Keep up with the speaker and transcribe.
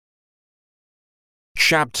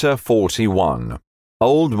Chapter 41.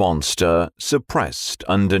 Old Monster Suppressed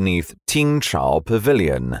Underneath Tingchao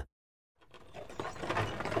Pavilion.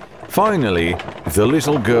 Finally, the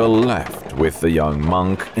little girl left with the young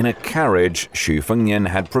monk in a carriage Xu Fengnian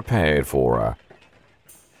had prepared for her.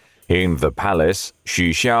 In the palace, Xu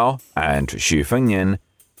Xiao and Xu Fengnian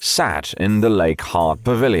sat in the Lakeheart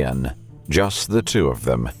Pavilion, just the two of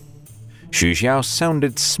them. Xu Xiao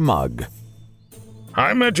sounded smug.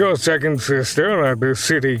 I met your second sister at the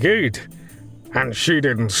city gate, and she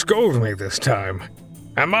didn't scold me this time.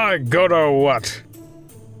 Am I good or what?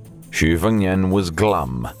 Xu Fengnian was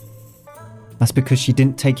glum. That's because she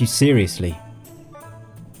didn't take you seriously.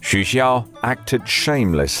 Xu Xiao acted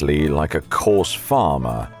shamelessly like a coarse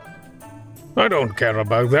farmer. I don't care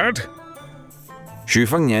about that. Xu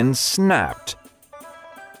Fengnian snapped.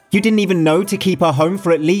 You didn't even know to keep her home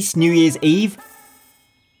for at least New Year's Eve?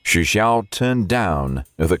 Xu Xiao turned down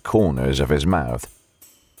the corners of his mouth.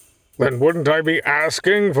 Then wouldn't I be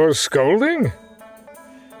asking for scolding?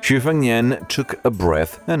 Xu Fengnian took a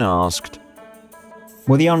breath and asked,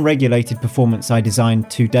 Will the unregulated performance I designed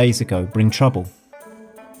 2 days ago bring trouble?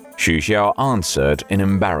 Xu Xiao answered in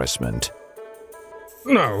embarrassment.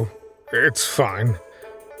 No, it's fine.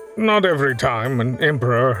 Not every time an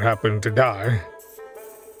emperor happened to die.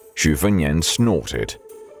 Xu Fengnian snorted.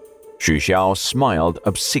 Xu Xiao smiled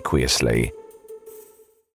obsequiously.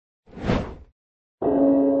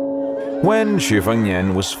 When Xu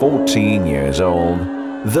Fengnian was 14 years old,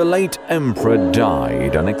 the late emperor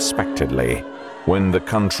died unexpectedly. When the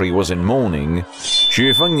country was in mourning,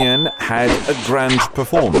 Xu Fengnian had a grand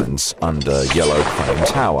performance under Yellow Crane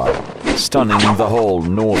Tower, stunning the whole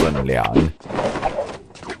northern Liang.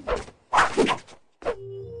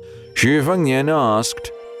 Xu Fengnian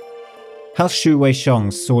asked, How's Shu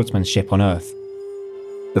Weishong's swordsmanship on Earth?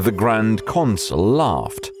 The Grand Consul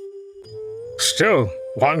laughed. Still,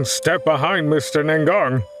 one step behind Mr.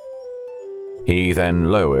 Nengong. He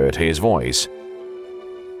then lowered his voice.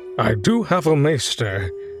 I do have a maester.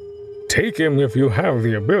 Take him if you have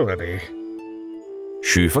the ability.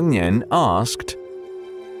 Xu Fengnian asked.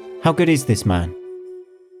 How good is this man?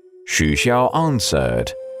 Xu Xiao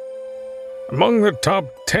answered. Among the top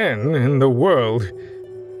 10 in the world,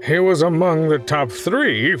 he was among the top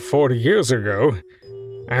 3 40 years ago,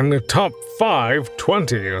 and the top 5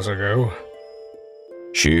 20 years ago.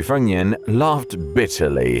 Xu Fengnian laughed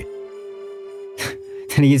bitterly.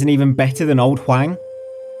 Then he isn't even better than old Huang?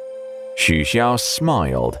 Xu Xiao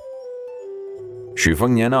smiled. Xu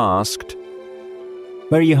Fengnian asked,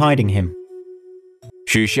 Where are you hiding him?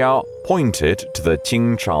 Xu Xiao pointed to the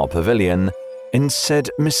Tingchao Pavilion and said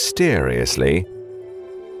mysteriously,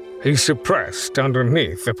 He's suppressed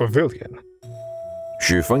underneath the pavilion.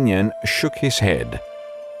 Xu Fengnian shook his head.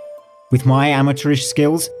 With my amateurish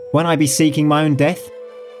skills, won't I be seeking my own death?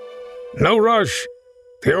 No rush.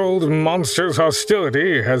 The old monster's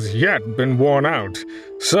hostility has yet been worn out,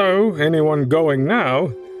 so anyone going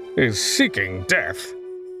now is seeking death,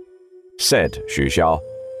 said Xu Xiao.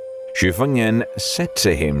 Xu Fengnian said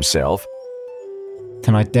to himself,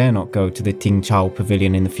 Then I dare not go to the Tingchao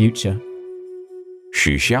Pavilion in the future.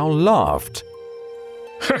 Xu Xiao laughed.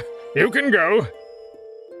 You can go.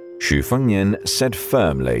 Xu Fengnian said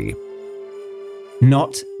firmly,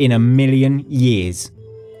 Not in a million years.